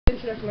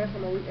Introduction last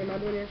time. Am I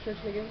doing the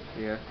introduction again?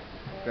 Yeah.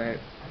 Go ahead.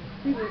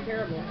 These are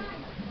terrible.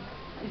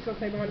 You still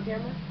stay behind the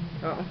camera?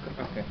 Oh,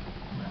 okay.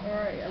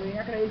 Alright, I mean,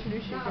 how can I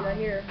introduce you if you're not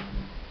here?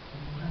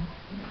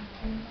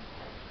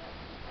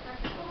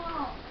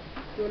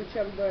 Doing the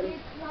Chubby Bunny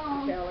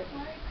challenge.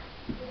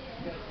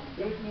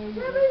 Chubby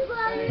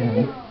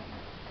Bunny!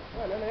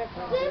 Oh, none of that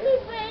sounds Chubby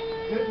good.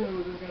 Bunny!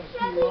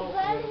 Chubby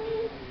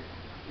Bunny!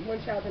 One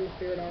child's in the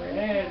spirit already.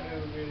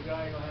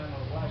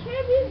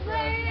 Chubby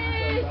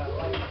Bunny!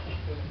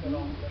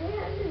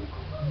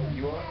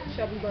 You are?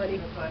 Chubby Bunny.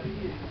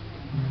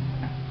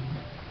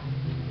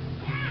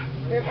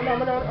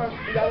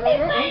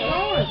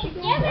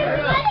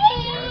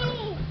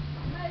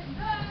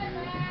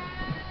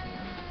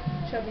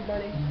 Chubby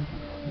Bunny.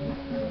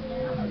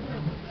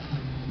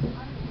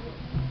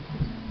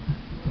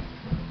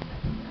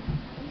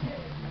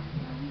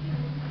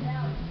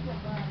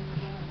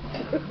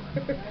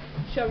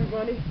 Chubby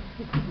Bunny.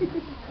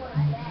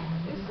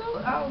 It's so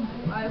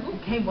who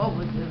came up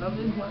with this? I'm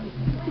just wondering.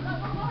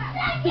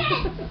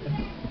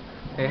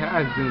 Hey, how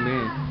I zoom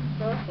in?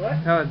 Huh? What?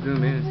 How I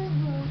zoom in?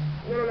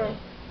 No.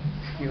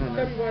 You don't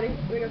Chubby know. Bunny.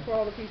 We're gonna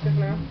swallow the pieces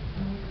now.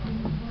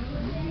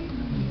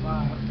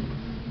 Wow.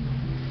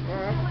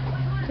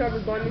 Alright. Chubby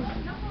Bunny.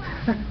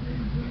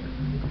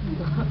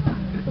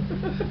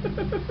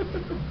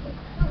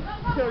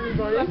 Chubby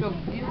Bunny.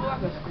 You look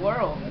like a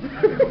squirrel.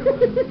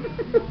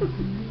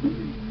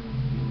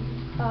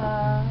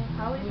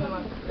 How are you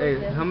doing? Hey,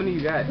 how many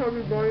you got?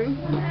 Chubby Bunny.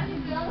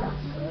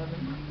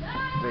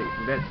 Wait,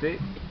 that's it?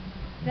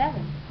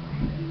 7.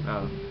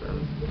 Oh,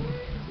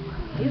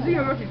 You see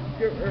how much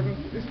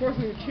it's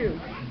forcing you to chew.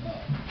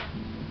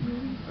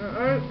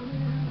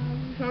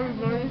 Chubby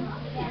Bunny.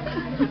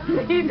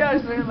 He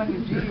does seem like a G.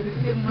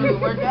 It didn't really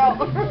work out.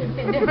 It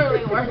didn't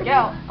really work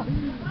out.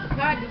 It's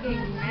hard to get in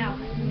your mouth,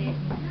 isn't it?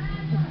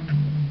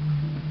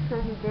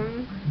 Chubby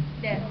Bunny.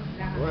 That's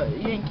 9. What?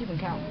 You ain't keeping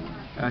count.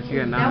 she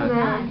got That was 9.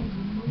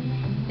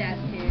 9. That's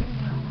 10.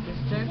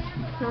 It's 10?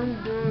 Chubby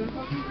Bunny.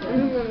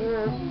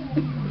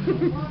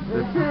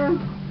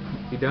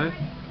 You done?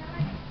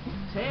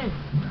 10.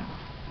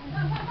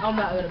 I'm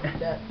not gonna beat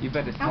that. You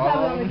better I'm swallow.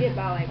 probably gonna get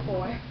by like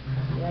 4.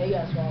 Yeah, you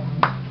gotta swallow.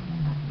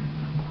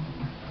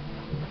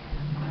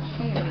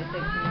 I'm gonna get 6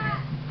 now.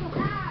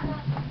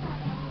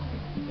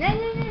 No.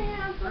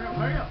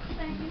 Hurry up.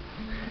 Thank you.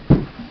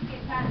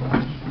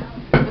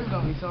 This is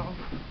gonna be something.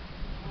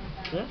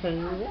 Yeah,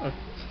 you won.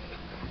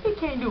 You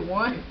can't do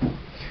one.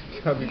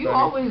 Chubby You Bunny.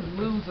 always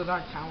lose in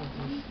our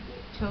challenges.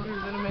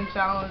 Children's Cinnamon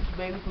Challenge,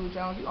 Baby Food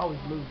Challenge, you always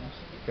lose.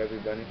 Chubby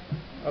Bunny.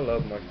 I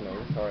love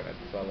marshmallows. It's hard not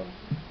to swallow.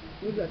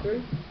 Who's that, 3?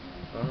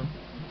 Uh-huh.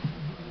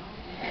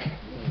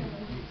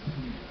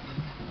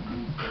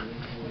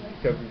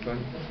 Chubby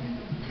Bunny.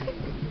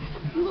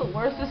 You look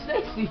worse than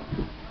Stacy.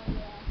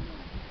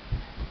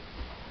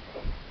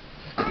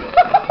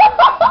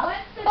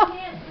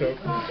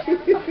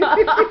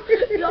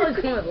 You always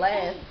come with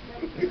last.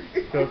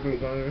 Chubby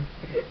Bunny.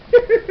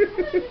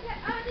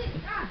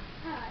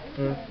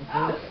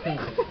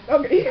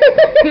 Okay.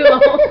 You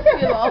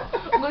lost.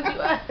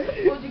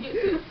 What'd you get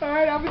to?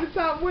 Alright, I'm in the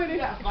top You winning.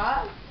 got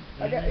 5?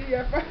 I got 5.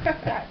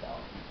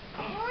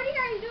 What are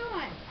you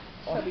doing?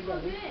 Chubby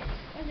Bunny.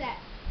 What's that?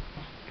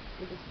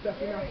 With the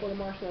stuff in mouth full of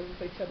marshmallows and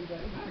say Chubby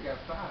Bunny. I got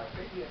 5.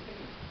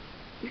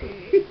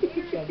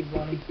 Chubby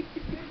Bunny.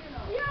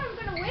 You're not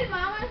gonna win,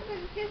 Mama.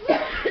 You're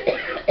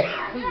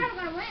not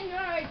gonna win. You're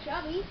already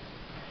chubby.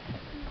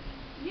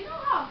 You know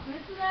how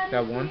offensive that is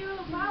That to one? you?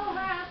 Follow her.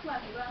 That's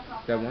what you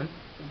got. That one?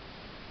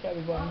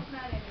 Chubby Bunny.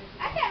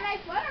 I can't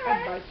make fun of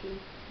I'd her. bite you.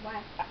 Why?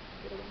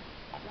 Get away.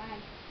 Why?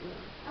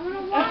 Yeah. I'm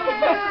gonna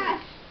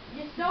wash.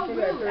 You're so For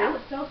that rude. I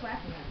was so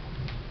slapping her.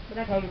 But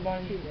I Chubby can't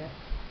Bunny. do that.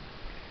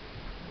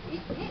 You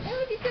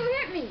still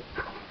hit me.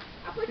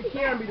 I put The you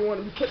Keon back. be the one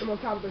to be putting them on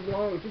top of his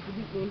lungs just to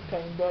beat me.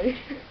 Chubby Bunny.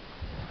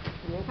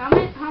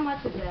 How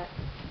much is that?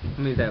 How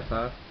many is that?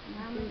 5?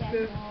 How much is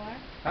that more?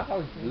 I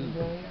always lose.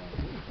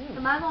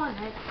 Am I going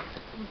next?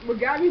 But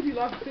God means he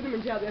lost the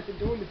cinnamon challenge after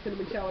doing the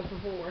cinnamon challenge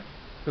before.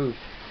 Who?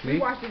 We Me?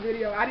 watched the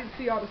video. I didn't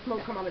see all the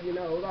smoke come out of your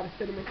nose. All the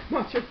cinnamon come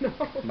out your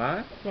nose.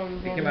 Mine?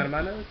 It came out of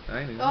my nose? I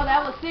ain't even. Oh,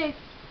 that was 6.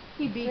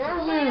 He beat you.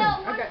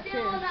 I got 10.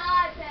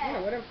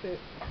 Yeah, what else it?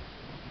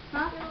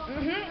 Huh?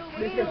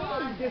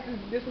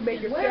 This will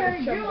make your Where seven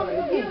you chubby bunny.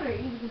 computer?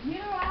 Either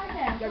computer or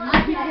iPad. Yeah, you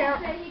keep count.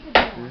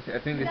 I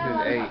think this is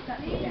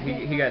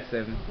 8. He got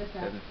 7.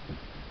 7.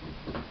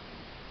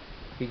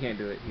 He can't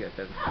do it. He got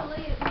 7.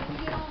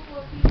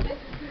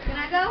 Can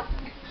I go?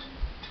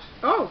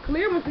 Oh,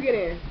 Kaliyah wants to get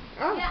in.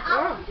 Oh, Yeah,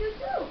 I want to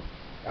too.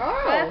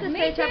 Oh. I have to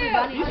say Chubby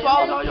Bunny. You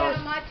swallowed all yours?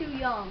 Am I too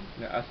young?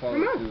 Yeah, I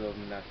swallowed 2 of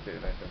them and I spit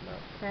it back up now.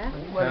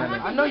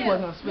 I know you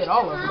wasn't gonna spit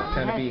all of them.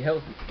 Trying to be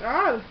healthy.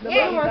 Oh, the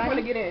Yeah, little ones buddy. want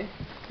to get in.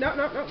 No,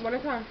 one at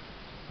a time.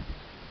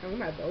 And we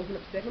might have to open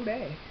up the second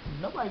bag.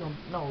 Nobody gonna.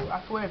 No, I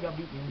swear if y'all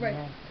beat me, I'm Wait,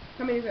 mad.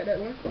 how many is that? That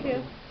one?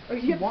 Two. Oh,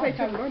 you have to say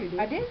Chubby Bunny, dude.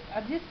 I did.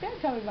 I just said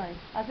Chubby Bunny.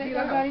 I said You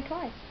Chubby know. Bunny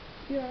twice.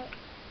 Yeah.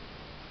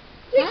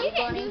 Yeah, you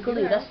didn't do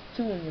Kaliyah, that's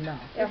 2 in your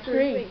mouth. That's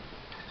Three.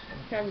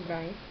 Chubby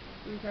Bunny.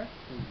 Okay.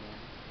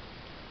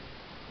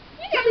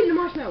 You got me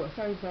marshmallow.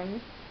 Chubby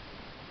Bunny.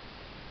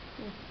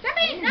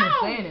 Chubby, I'm no.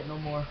 not saying it no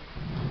more.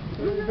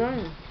 Chubby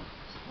Bunny.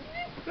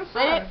 That's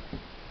Say it. fine.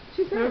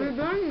 She said Chubby it.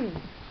 Bunny.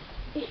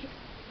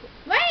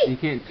 Wait. You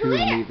can't chew them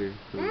either.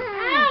 So.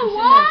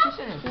 She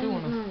shouldn't chew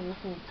on them.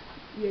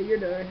 Yeah, you're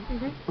done.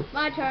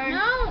 My turn.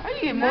 No. How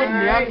you get more than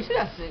Diondre? She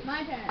got 6.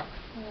 My turn.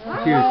 She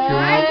was chewing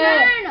My it.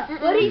 turn.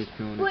 But She he's was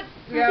chewing put it.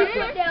 Yeah. his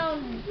foot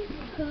down.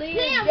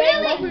 Kaliyah.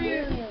 Both of Really?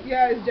 you.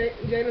 Yeah, it's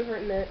Jaylen's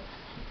written that.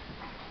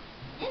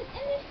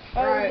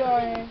 Alright.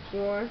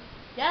 One.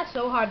 That's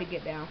so hard to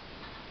get down.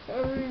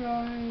 Chubby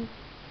Bunny.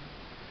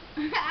 I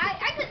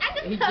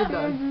He could did tell.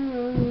 that.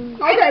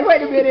 Okay,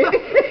 wait a minute.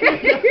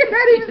 You're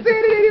not even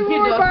saying it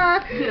anymore. Get Bye.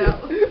 Get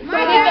out.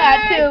 My You got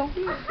turn.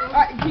 two.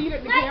 Alright, can you go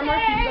to the camera?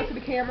 Can you go to the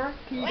camera?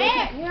 Can you go to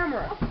the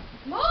camera?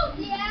 Move,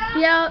 yeah.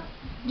 Yeah.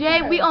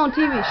 Jay, we on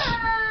TV.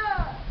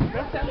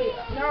 Don't tell me.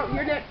 No,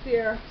 you're next,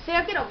 Ciara.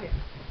 Sarah, get over here.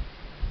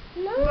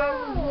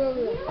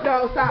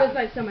 No, stop. It's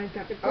like somebody's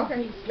got the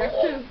Okay, that's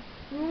two.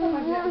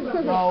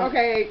 No.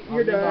 Okay,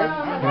 you're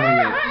done.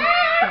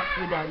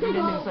 You're done. You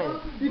didn't even say it.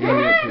 You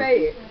didn't say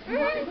it.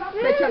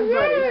 Say Chubby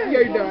Bunny.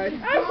 You're done.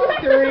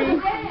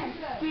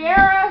 3.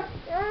 Ciara.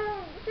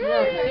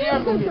 Yeah,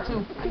 Sierra's gonna get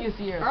 2. I get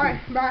Sierra. Alright,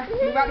 bye.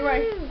 Move out the way.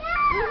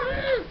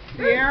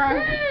 Ciara.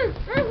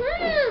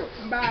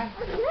 Bye.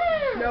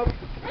 Nope.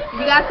 You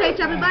gotta say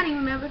Chubby Bunny,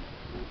 remember?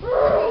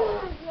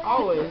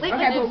 Always.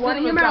 Okay, put one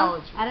in your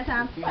mouth. At a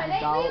time.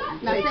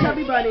 Say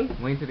Chubby Bunny.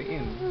 Wait to the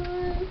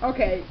end.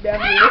 Okay,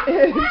 that's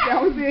it.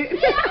 That was it.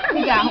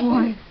 You got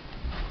one.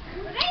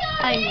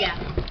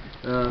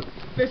 Yeah.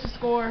 Fish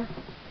score.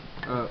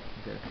 Okay.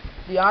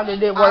 Diondre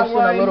did worse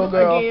than a little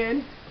girl.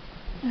 Again.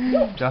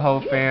 The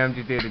whole fam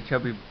just did the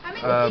Chubby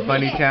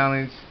Bunny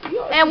challenge.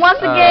 And once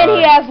again,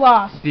 he has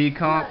lost. D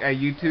Conk at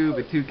YouTube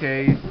at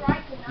 2Ks.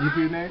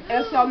 YouTube name?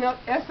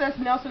 SS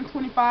Nelson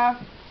 25.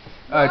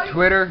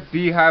 Twitter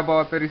D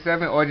Highball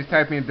 37, or just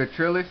type in the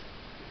Trillist.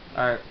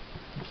 Alright.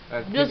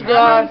 Just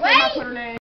guys. Say my Twitter name.